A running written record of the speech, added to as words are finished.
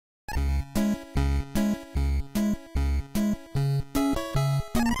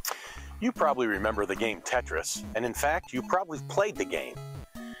You probably remember the game Tetris, and in fact, you probably played the game.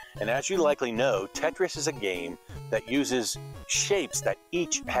 And as you likely know, Tetris is a game that uses shapes that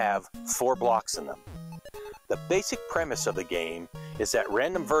each have 4 blocks in them. The basic premise of the game is that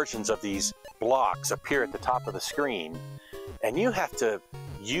random versions of these blocks appear at the top of the screen, and you have to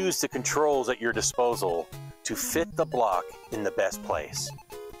use the controls at your disposal to fit the block in the best place.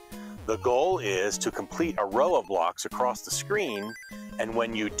 The goal is to complete a row of blocks across the screen, and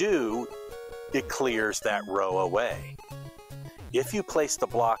when you do, it clears that row away. If you place the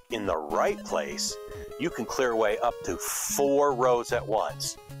block in the right place, you can clear away up to 4 rows at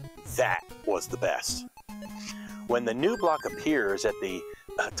once. That was the best. When the new block appears at the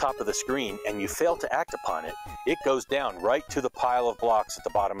top of the screen and you fail to act upon it, it goes down right to the pile of blocks at the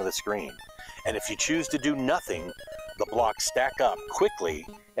bottom of the screen. And if you choose to do nothing, the blocks stack up quickly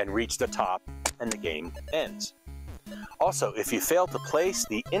and reach the top, and the game ends. Also, if you fail to place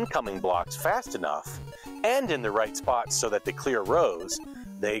the incoming blocks fast enough and in the right spots so that they clear rows,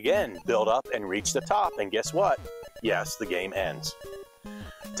 they again build up and reach the top, and guess what? Yes, the game ends.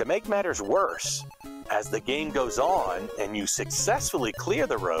 To make matters worse, as the game goes on and you successfully clear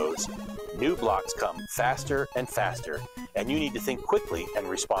the rows, new blocks come faster and faster, and you need to think quickly and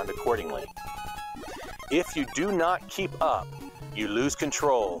respond accordingly. If you do not keep up, you lose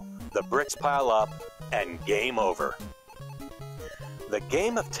control, the bricks pile up, and game over. The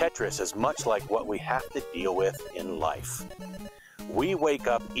game of Tetris is much like what we have to deal with in life. We wake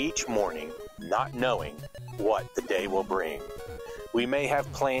up each morning not knowing what the day will bring. We may have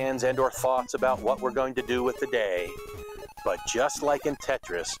plans and or thoughts about what we're going to do with the day, but just like in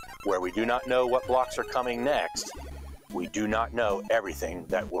Tetris, where we do not know what blocks are coming next, we do not know everything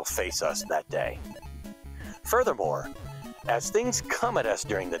that will face us that day. Furthermore, as things come at us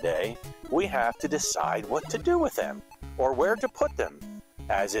during the day, we have to decide what to do with them, or where to put them,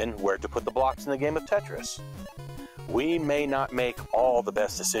 as in where to put the blocks in the game of Tetris. We may not make all the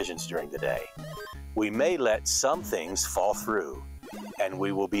best decisions during the day. We may let some things fall through, and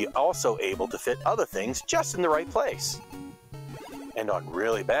we will be also able to fit other things just in the right place. And on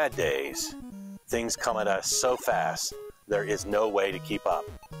really bad days, things come at us so fast, there is no way to keep up.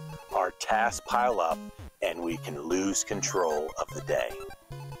 Our tasks pile up, and we can lose control of the day.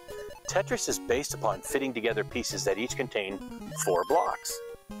 Tetris is based upon fitting together pieces that each contain 4 blocks.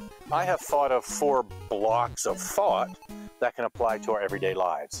 I have thought of 4 blocks of thought that can apply to our everyday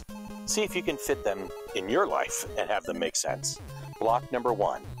lives. See if you can fit them in your life and have them make sense. Block number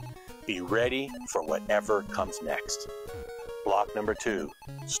 1, be ready for whatever comes next. Block number 2,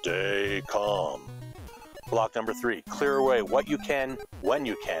 stay calm. Block number 3, clear away what you can, when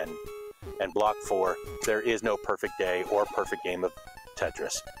you can. And block 4, there is no perfect day or perfect game of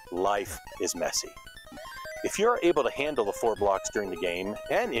Tetris. Life is messy. If you're able to handle the 4 blocks during the game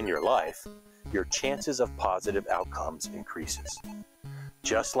and in your life, your chances of positive outcomes increases.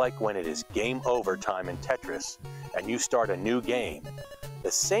 Just like when it is game over time in Tetris and you start a new game,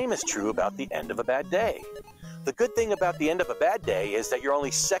 the same is true about the end of a bad day. The good thing about the end of a bad day is that you're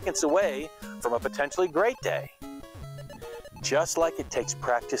only seconds away from a potentially great day. Just like it takes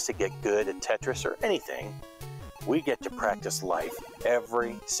practice to get good at Tetris or anything, we get to practice life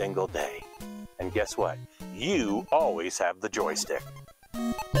every single day. And guess what? You always have the joystick.